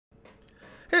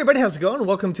Hey everybody, how's it going?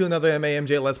 Welcome to another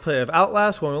MAMJ Let's Play of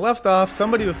Outlast. When we left off,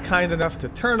 somebody was kind enough to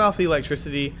turn off the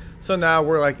electricity, so now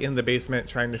we're like in the basement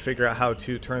trying to figure out how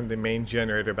to turn the main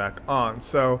generator back on.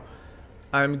 So,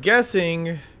 I'm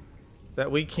guessing that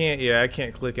we can't, I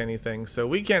can't click anything, so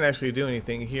we can't actually do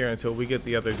anything here until we get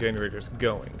the other generators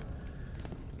going.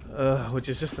 Which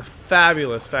is just a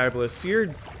fabulous.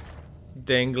 You're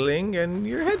dangling and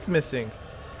your head's missing.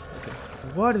 Okay,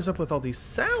 what is up with all these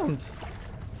sounds?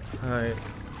 Alright.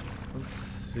 Let's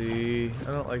see.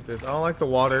 I don't like this. I don't like the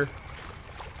water.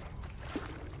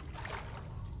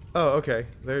 Oh, okay.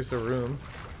 There's a room.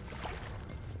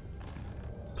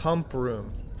 Pump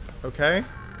room. Okay.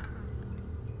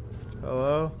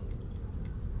 Hello?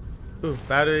 Ooh,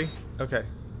 battery. Okay.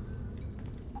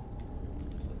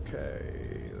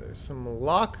 Okay. There's some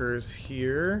lockers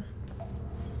here.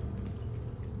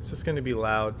 This is going to be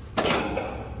loud.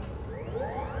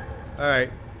 Alright.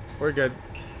 We're good.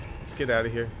 Let's get out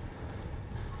of here.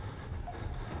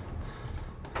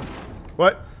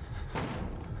 What?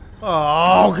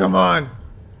 Oh, come on.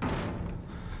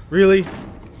 Really?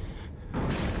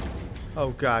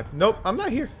 Oh, God. Nope, I'm not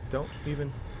here. Don't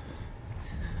even.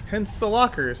 Hence the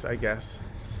lockers, I guess.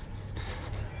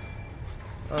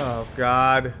 Oh,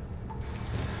 God.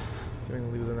 So I'm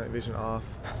going to leave the night vision off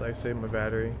so I save my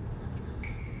battery.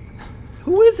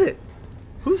 Who is it?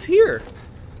 Who's here?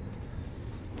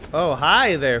 Oh,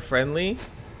 hi there, friendly.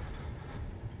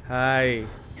 Hi.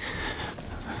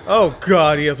 Oh,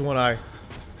 God, he has one eye.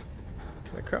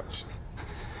 Can I crouch?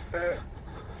 I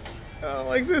don't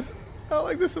like this. I don't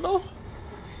like this at all.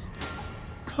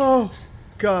 Oh,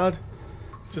 God.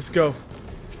 Just go.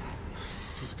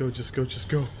 Just go, just go, just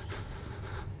go.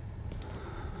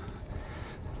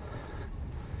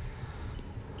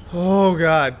 Oh,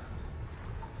 God.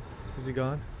 Is he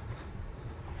gone?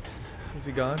 Is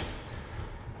he gone?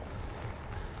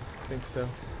 I think so.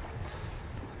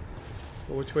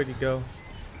 Well, which way do you go?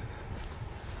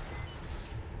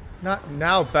 Not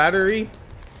now, battery.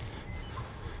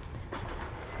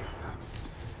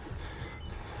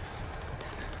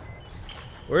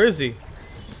 Where is he?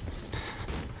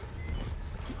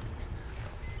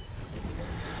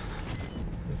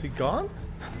 Is he gone?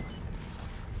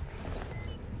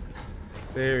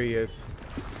 There he is.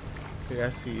 Okay,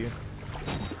 I see you.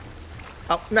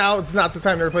 Oh, now it's not the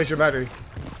time to replace your battery.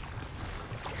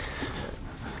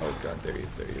 Oh, God, there he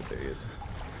is, there he is, there he is.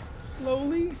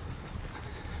 Slowly?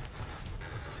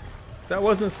 That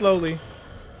wasn't slowly.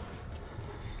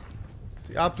 It's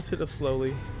the opposite of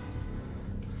slowly.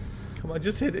 Come on,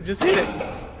 just hit it, just hit it.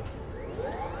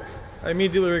 I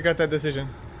immediately regret that decision.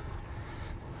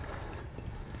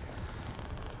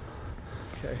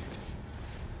 Okay.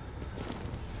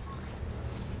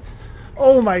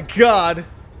 Oh my God.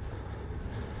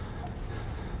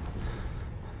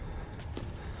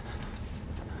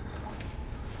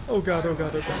 Oh God, oh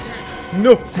God, oh God.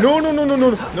 No, no, no, no, no, no,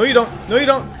 no. No, you don't. No, you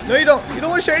don't. No, you don't. You don't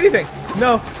want to share anything.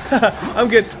 No. I'm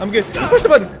good. I'm good. Just push the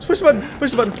button. Push the button.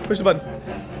 Push the button. Push the button.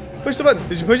 Push the button.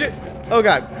 Did you push it? Oh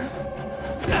God.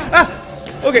 Ah!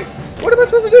 Okay. What am I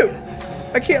supposed to do?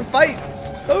 I can't fight.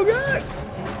 Oh God.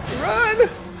 Run.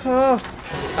 Oh.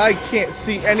 I can't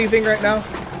see anything right now.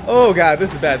 Oh God.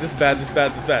 This is bad. This is bad. This is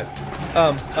bad. This is bad.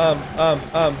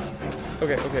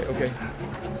 Okay, okay, okay.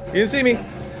 You didn't see me. You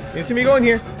didn't see me going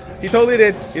here. He totally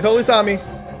did. He totally saw me.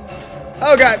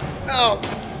 Oh God. Oh.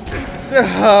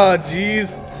 Oh,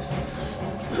 jeez.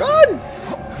 Run.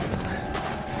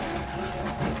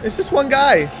 It's just one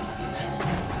guy.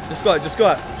 Just go out. Just go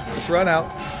out. Just run out.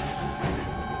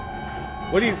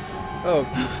 What do you... Oh,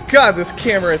 God, this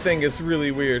camera thing is really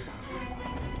weird.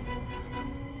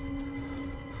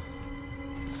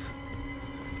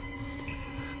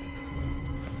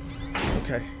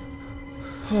 Okay.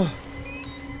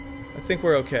 I think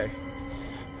we're okay.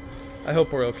 I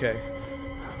hope we're okay.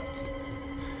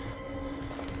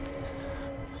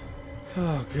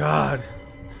 Oh, God.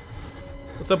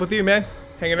 What's up with you, man?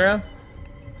 Hanging around?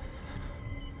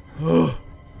 Oh.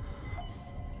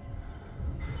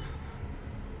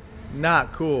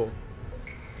 Not cool.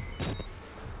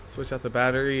 Switch out the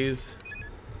batteries.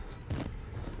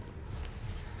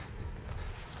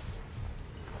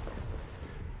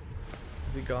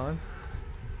 Is he gone?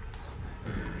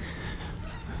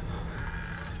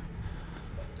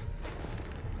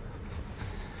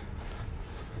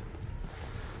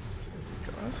 Is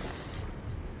he gone?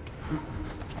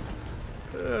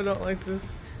 I don't like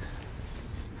this.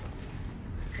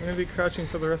 I'm gonna be crouching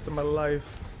for the rest of my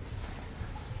life.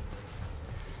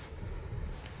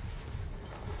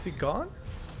 Is he gone?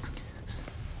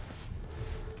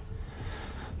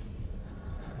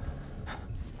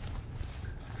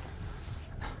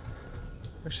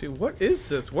 Actually, what is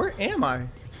this? Where am I?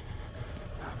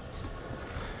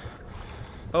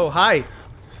 Oh, hi.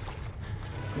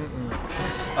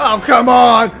 Oh, come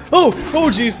on! Oh,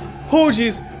 jeez. Oh,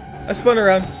 jeez. I spun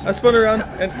around,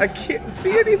 and I can't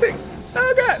see anything.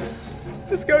 Oh, God.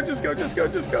 Just go.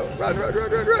 Run.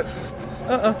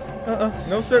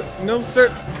 No, sir.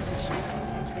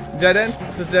 Dead end?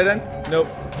 Is this dead end? Nope.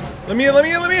 Let me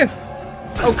in.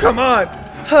 Oh, come on.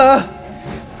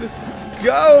 Just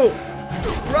go.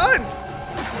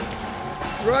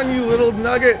 Run, you little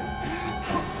nugget.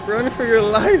 Run for your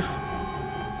life.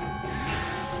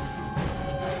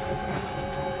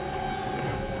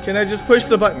 Can I just push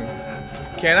the button?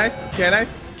 Can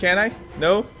I?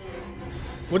 No?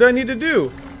 What do I need to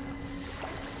do?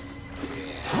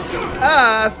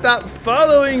 Stop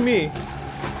following me.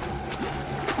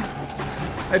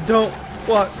 I don't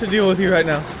want to deal with you right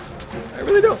now. I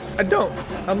really don't.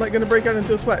 I'm like gonna break out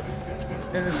into a sweat.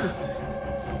 And it's just...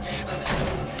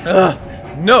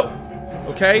 no!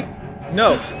 Okay?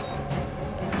 No.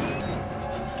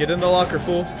 Get in the locker,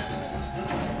 fool.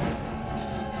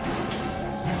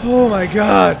 Oh my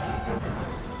god.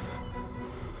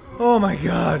 Oh my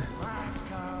god.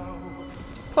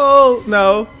 Oh,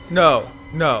 no.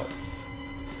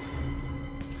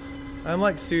 I'm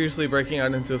like seriously breaking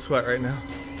out into a sweat right now.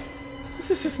 This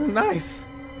is just nice.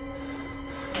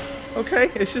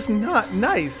 Okay? It's just not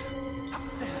nice.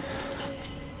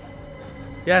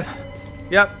 Yes.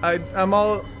 Yep,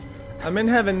 I'm in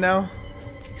heaven now.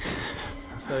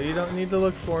 So you don't need to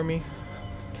look for me.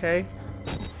 Okay?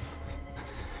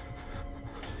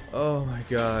 Oh my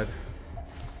god.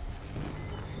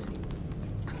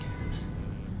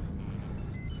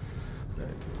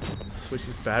 Switch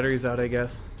these batteries out, I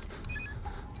guess.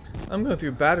 I'm going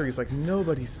through batteries like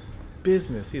nobody's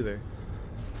business either.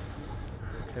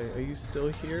 Okay, are you still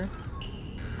here?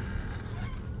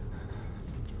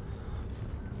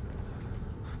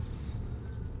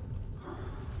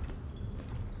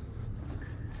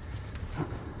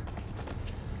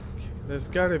 Okay, there's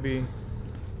gotta be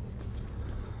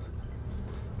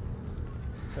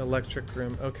electric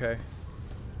room. Okay.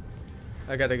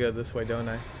 I gotta go this way, don't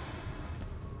I?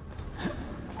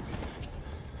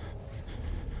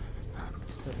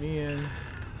 Let me in.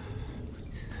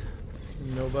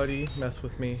 Nobody mess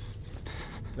with me.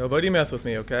 Nobody mess with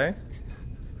me, okay?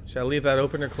 Should I leave that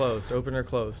open or closed? Open or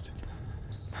closed?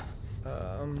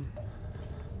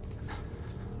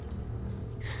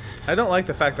 I don't like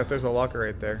the fact that there's a locker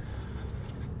right there.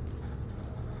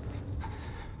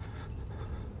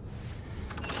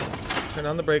 Turn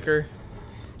on the breaker.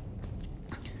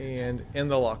 And in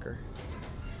the locker.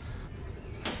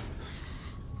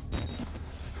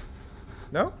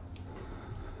 No?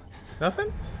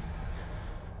 Nothing?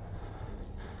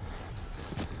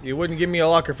 You wouldn't give me a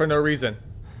locker for no reason.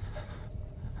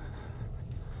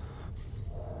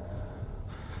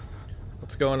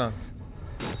 What's going on?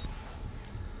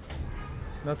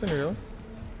 Nothing really.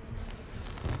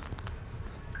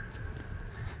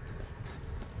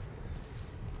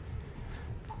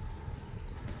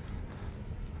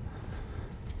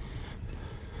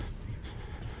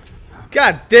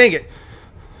 God dang it!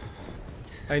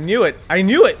 I knew it! I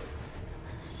knew it!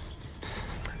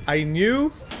 I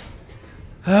knew...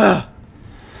 How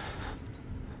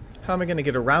am I gonna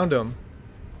get around him?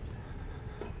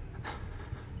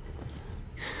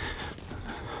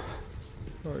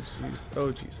 Oh jeez.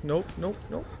 Oh jeez. Nope.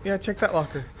 Yeah, check that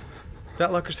locker.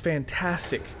 That locker's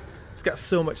fantastic. It's got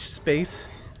so much space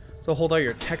to hold all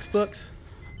your textbooks.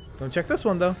 Don't check this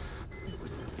one though.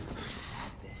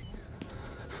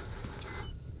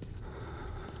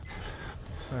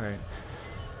 Alright.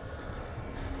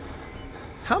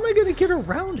 How am I gonna get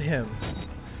around him?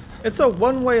 It's a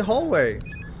one-way hallway.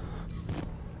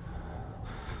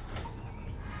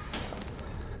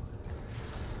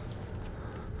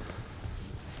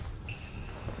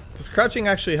 Does crouching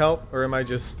actually help, or am I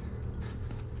just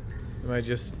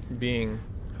being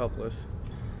helpless?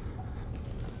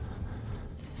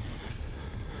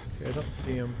 Okay, I don't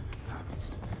see him.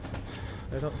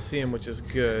 I don't see him, which is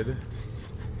good.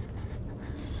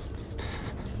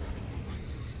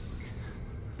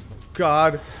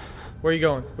 God, where are you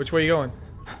going? Which way are you going?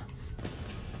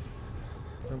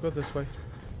 Don't go this way.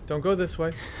 Don't go this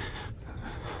way.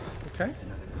 Okay.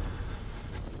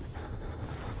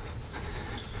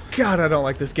 God, I don't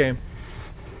like this game.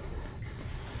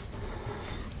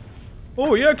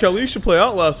 Oh yeah, Kelly, you should play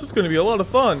Outlast. It's going to be a lot of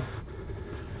fun.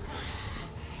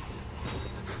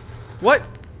 What?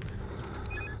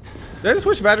 Did I just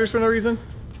switch batteries for no reason?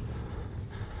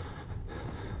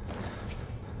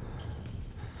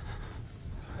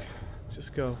 Okay,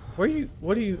 just go. Where are you?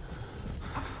 What are you?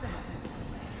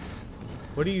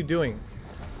 What are you doing?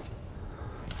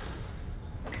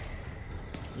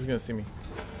 He's gonna see me.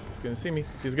 He's gonna see me.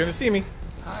 He's gonna see me.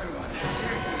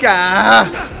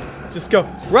 Gah! Just go.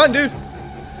 Run, dude!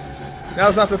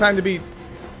 Now's not the time to be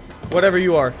whatever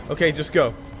you are. Okay, just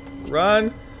go.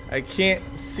 Run. I can't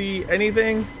see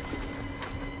anything.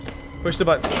 Push the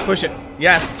button. Push it.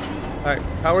 Yes. Alright,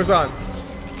 power's on.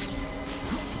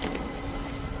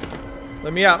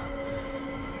 Let me out.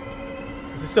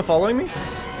 Is it still following me?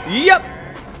 Yep!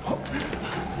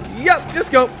 Yep,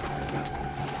 just go.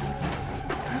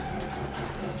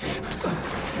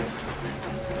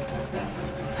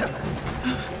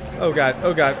 Oh god,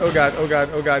 oh god, oh god, oh god,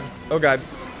 oh god, oh god.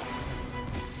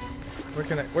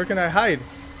 Where can I hide?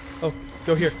 Oh,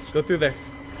 go here. Go through there.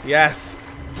 Yes.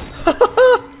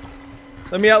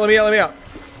 Let me out, let me out, let me out.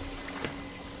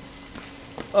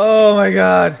 Oh my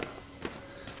god.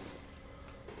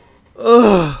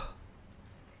 Ugh.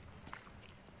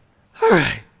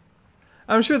 Alright.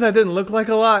 I'm sure that didn't look like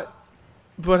a lot,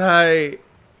 but I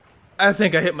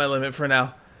think I hit my limit for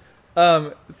now.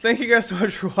 Thank you guys so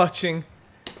much for watching.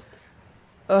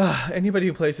 Anybody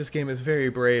who plays this game is very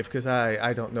brave, because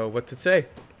I don't know what to say.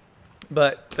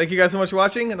 But thank you guys so much for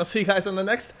watching, and I'll see you guys on the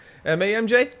next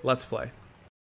MAMJ Let's Play.